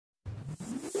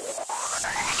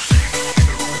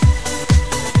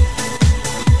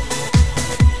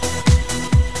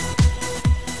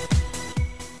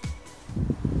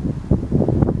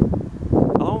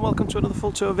another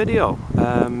full tour video.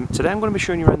 Today I'm going to be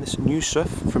showing you around this new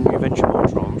SUV from New Venture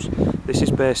Motorhomes. This is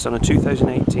based on a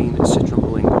 2018 Citroen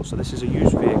Berlingo, so this is a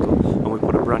used vehicle and we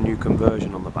put a brand new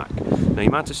conversion on the back. Now you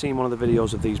might have seen one of the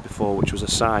videos of these before, which was a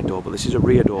side door, but this is a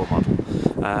rear door model.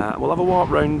 We'll have a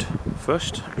walk round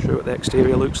first, show you what the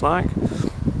exterior looks like.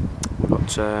 We've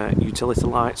got utility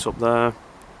lights up there.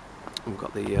 We've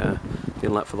got the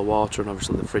inlet for the water and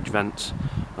obviously the fridge vents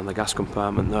and the gas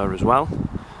compartment there as well.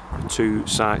 Two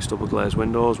sides double glazed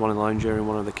windows, one in the lounge area and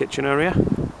one in the kitchen area.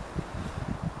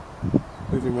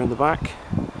 Moving around the back,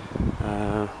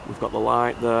 we've got the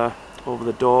light there over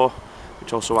the door,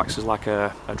 which also acts as like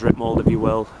a drip mould, if you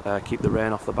will, keep the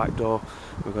rain off the back door.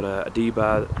 We've got a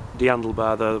D-handle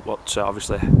bar there, what's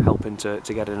obviously helping to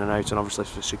get in and out, and obviously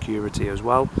for security as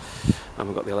well. And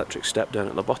we've got the electric step down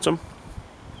at the bottom.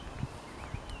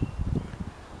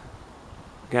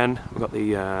 Again, we've got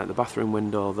the bathroom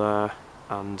window there,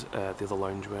 and the other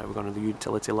lounge where we've got the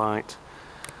utility light,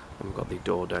 and we've got the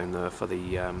door down there for the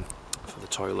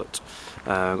toilet. We've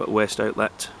got the waste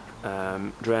outlet,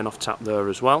 drain off tap there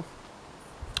as well.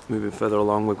 Moving further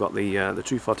along, we've got the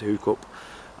 240 hookup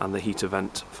and the heater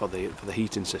vent for the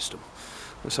heating system.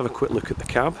 Let's have a quick look at the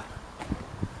cab.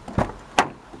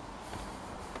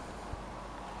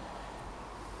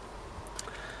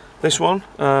 This one,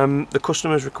 the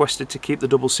customer's requested to keep the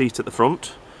double seat at the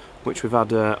front, which we've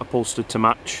had upholstered to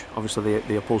match, obviously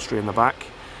the upholstery in the back.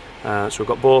 So we've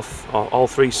got both, or all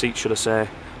three seats should I say,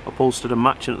 upholstered and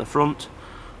matching at the front.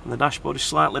 And the dashboard is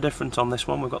slightly different on this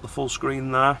one. We've got the full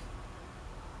screen there,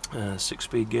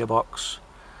 6-speed gearbox.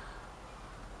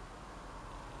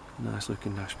 Nice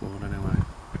looking dashboard anyway.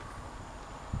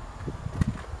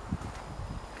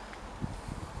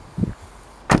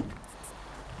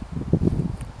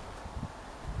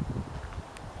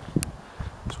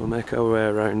 We'll make our way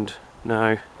around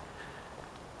now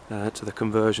to the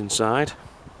conversion side.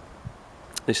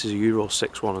 This is a Euro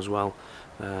 6 one as well,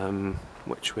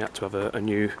 which we had to have a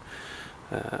new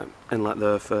inlet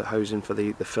there for housing for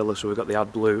the filler, so we've got the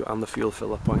AdBlue and the fuel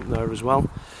filler point there as well.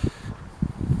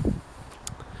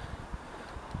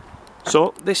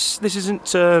 So this isn't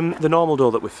the normal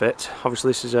door that we fit. Obviously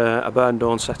this is a barn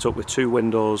door setup with two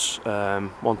windows,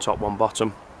 one top, one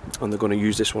bottom. And they're going to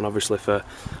use this one obviously for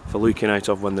looking out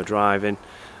of when they're driving.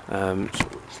 So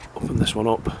open this one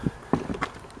up.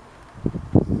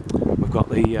 We've got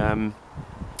the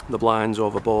blinds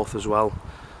over both as well,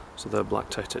 so they're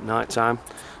blacked out at night time.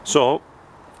 So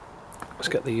let's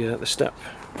get the step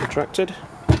retracted.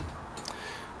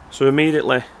 So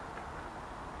immediately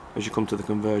as you come to the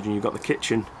conversion, you've got the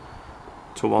kitchen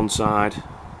to one side,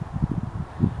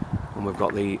 and we've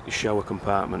got the shower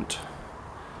compartment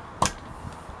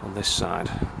on this side.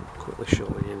 Quickly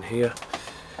showing in here.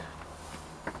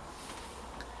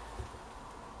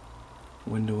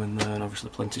 Window in there, and obviously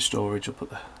plenty of storage up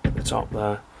at the top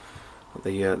there. Got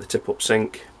the tip-up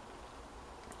sink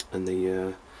and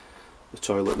the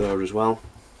toilet there as well.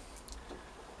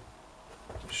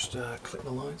 Just click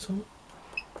the lights on.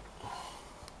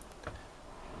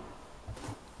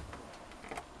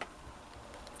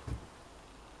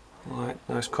 Light,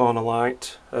 nice corner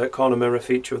light, corner mirror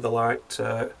feature of the light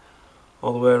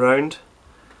all the way around.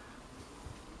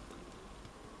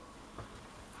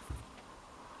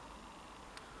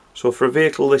 So for a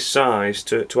vehicle this size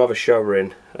to have a shower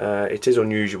in, it is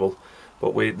unusual,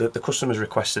 but the customers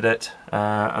requested it,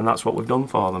 and that's what we've done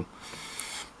for them.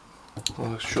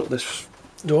 I'll shut this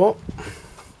door.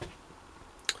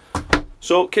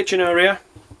 So kitchen area,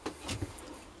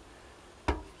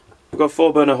 we've got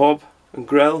 4-burner hob and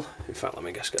grill. In fact, let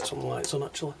me just get some lights on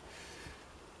actually.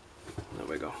 There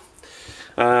we go.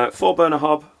 4-burner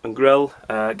hob and grill.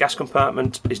 Gas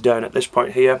compartment is down at this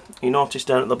point here. You notice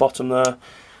down at the bottom there,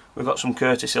 we've got some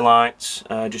courtesy lights.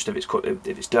 Just if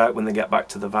it's dark when they get back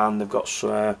to the van, they've got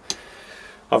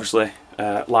obviously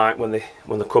light when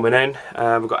they're coming in.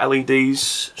 We've got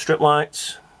LEDs, strip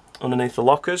lights underneath the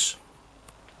lockers.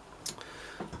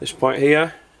 This point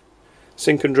here,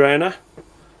 sink and drainer.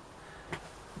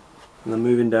 And then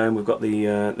moving down, we've got the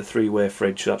 3-way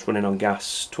fridge, so that's running on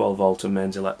gas, 12 volt and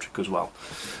mains electric as well.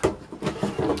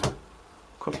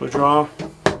 Couple of drawer,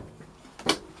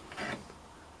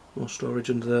 more storage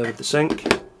under there with the sink,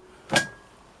 and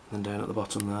then down at the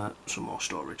bottom there, some more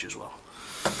storage as well.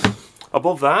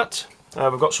 Above that,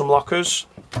 we've got some lockers.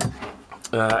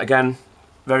 Again,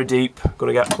 very deep.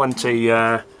 Going to get plenty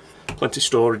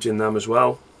storage in them as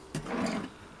well.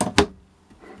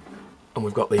 And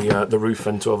we've got the roof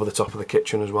vent over the top of the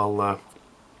kitchen as well there,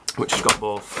 which has got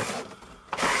both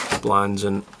blinds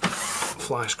and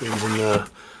fly screens in there,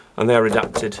 and they're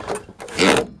adapted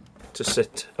to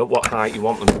sit at what height you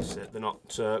want them to sit. They're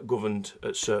not governed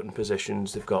at certain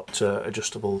positions. They've got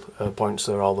adjustable points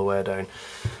there all the way down.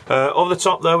 Over the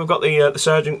top there, we've got the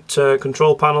Sergeant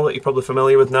control panel that you're probably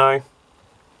familiar with now,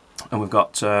 and we've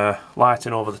got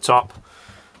lighting over the top.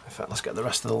 In fact, let's get the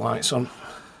rest of the lights on.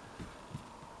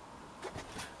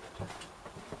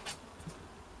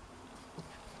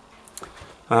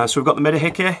 So we've got the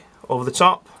midi-hickey over the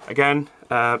top. Again,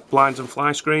 blinds and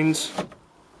fly screens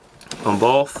on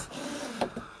both.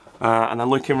 And then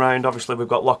looking round, obviously we've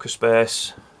got locker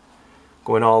space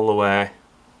going all the way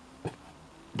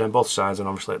down both sides, and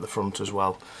obviously at the front as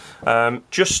well.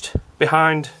 Just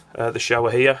behind the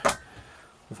shower here,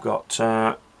 we've got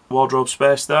wardrobe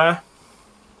space there.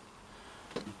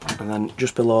 And then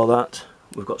just below that,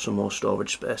 we've got some more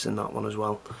storage space in that one as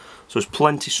well. So there's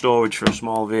plenty of storage for a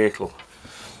small vehicle.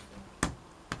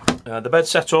 The bed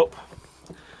setup,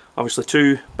 obviously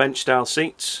 2 bench style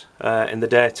seats in the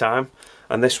daytime,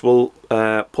 and this will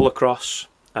pull across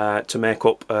to make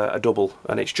up a double,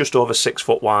 and it's just over 6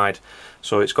 foot wide,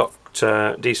 so it's got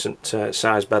decent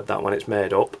size bed that when it's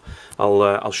made up.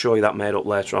 I'll show you that made up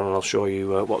later on, and I'll show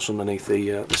you what's underneath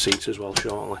the seats as well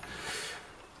shortly.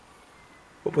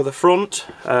 Up with the front,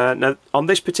 now on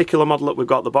this particular model that we've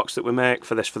got, the box that we make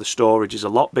for this for the storage is a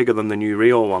lot bigger than the new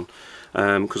Rio one,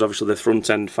 because obviously the front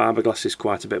end fiberglass is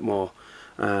quite a bit more,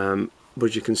 but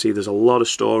as you can see there's a lot of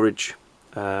storage.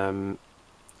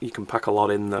 You can pack a lot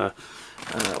in there.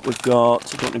 We've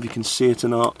got, I don't know if you can see it or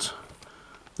not,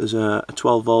 there's a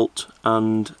 12 volt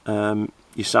and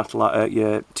your satellite,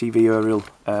 your TV aerial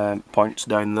points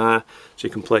down there, so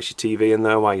you can place your TV in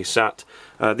there while you're sat.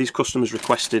 These customers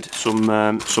requested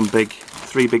some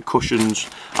 3 big cushions.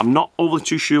 I'm not overly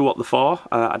too sure what they're for.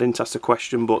 I didn't ask the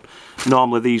question, but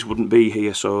normally these wouldn't be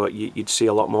here, so you'd see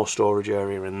a lot more storage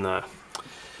area in there.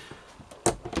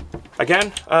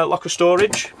 Again, locker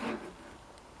storage.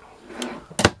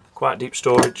 Quite deep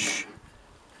storage.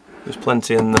 There's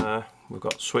plenty in there. We've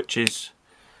got switches.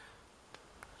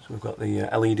 So we've got the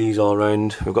LEDs all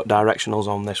around. We've got directionals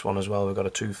on this one as well. We've got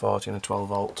a 240 and a 12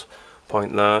 volt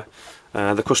point there.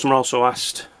 The customer also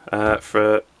asked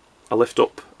for a lift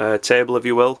up table, if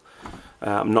you will.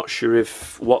 I'm not sure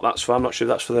what that's for. I'm not sure if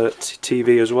that's for the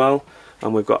TV as well.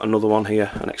 And we've got another one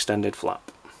here, an extended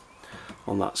flap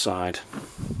on that side.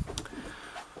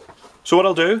 So what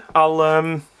I'll do,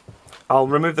 I'll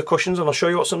remove the cushions and I'll show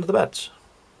you what's under the beds.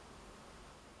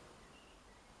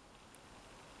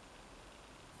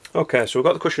 Okay, so we've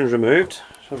got the cushions removed.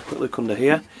 So have a quick look under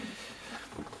here.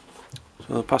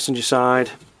 So the passenger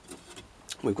side,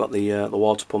 we've got the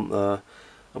water pump there,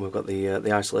 and we've got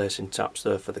the isolation taps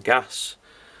there for the gas,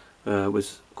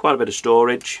 with quite a bit of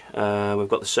storage. We've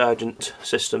got the Sergeant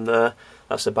system there.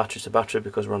 That's the battery to battery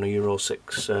because we're on a Euro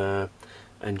 6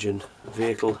 engine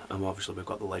vehicle, and obviously we've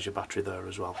got the leisure battery there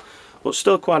as well. But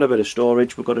still quite a bit of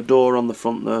storage. We've got a door on the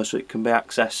front there, so it can be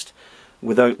accessed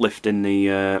without lifting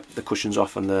the cushions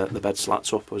off and the bed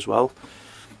slats up as well.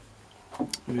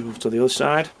 Move over to the other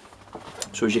side.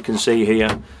 So as you can see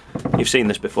here, you've seen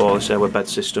this before, this our bed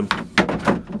system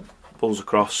pulls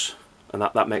across, and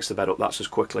that makes the bed up. That's as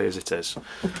quickly as it is. So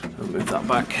I'll move that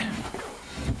back.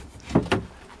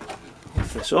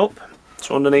 Lift this up.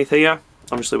 So underneath here,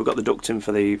 obviously we've got the ducting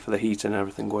for the heat and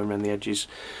everything going around the edges.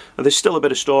 And there's still a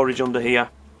bit of storage under here.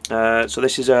 So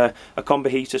this is a combi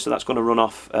heater, so that's going to run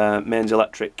off mains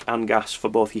electric and gas for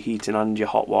both your heating and your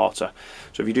hot water.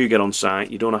 So if you do get on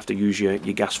site, you don't have to use your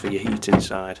gas for your heating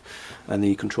side. And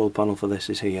the control panel for this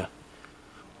is here,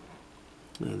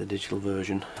 the digital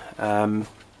version.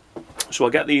 So I'll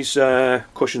get these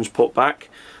cushions put back,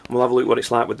 and we'll have a look at what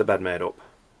it's like with the bed made up.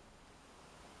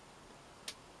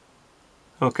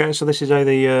 Okay, so this is how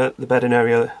the bedding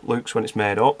area looks when it's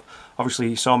made up. Obviously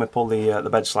you saw me pull the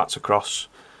bed slats across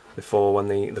before when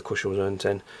the cushion was earned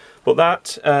in. But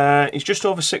that is just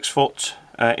over 6 foot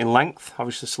in length,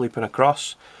 obviously sleeping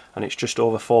across, and it's just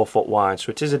over 4 foot wide.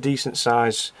 So it is a decent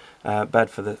size bed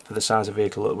for the size of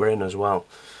vehicle that we're in as well.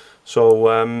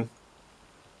 So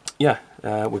yeah,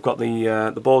 we've got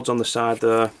the boards on the side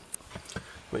there,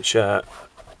 which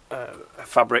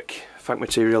fabric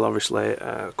material, obviously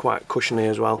quite cushiony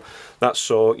as well. That's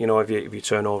so, you know, if you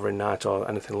turn over in night or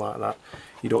anything like that,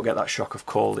 you don't get that shock of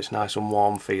cold. It's nice and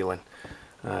warm feeling.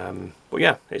 But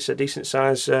yeah, it's a decent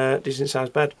size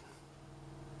bed.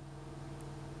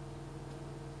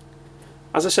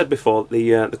 As I said before,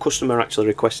 the customer actually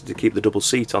requested to keep the double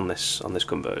seat on this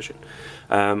conversion,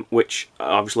 which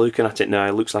obviously looking at it now,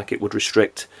 it looks like it would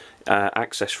restrict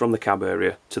access from the cab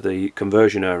area to the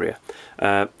conversion area.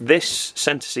 This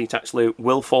centre seat actually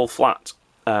will fall flat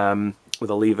with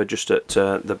a lever just at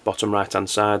the bottom right hand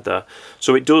side there.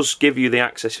 So it does give you the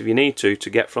access, if you need to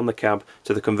get from the cab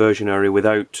to the conversion area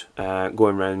without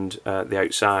going around the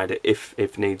outside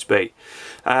if needs be.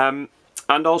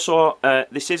 And also,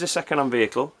 this is a second-hand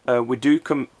vehicle. We do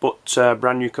put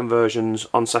brand new conversions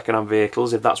on second-hand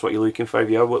vehicles if that's what you're looking for. If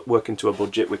you're working to a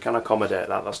budget, we can accommodate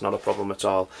that. That's not a problem at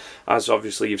all. As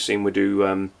obviously you've seen, we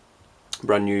do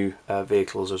brand new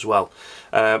vehicles as well.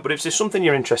 But if there's something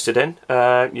you're interested in,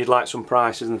 you'd like some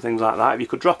prices and things like that, if you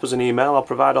could drop us an email, I'll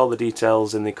provide all the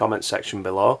details in the comments section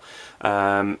below.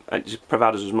 And just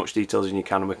provide us as much details as you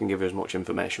can, and we can give you as much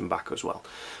information back as well.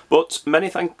 But many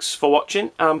thanks for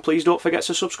watching, and please don't forget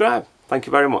to subscribe. Thank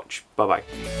you very much. Bye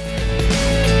bye.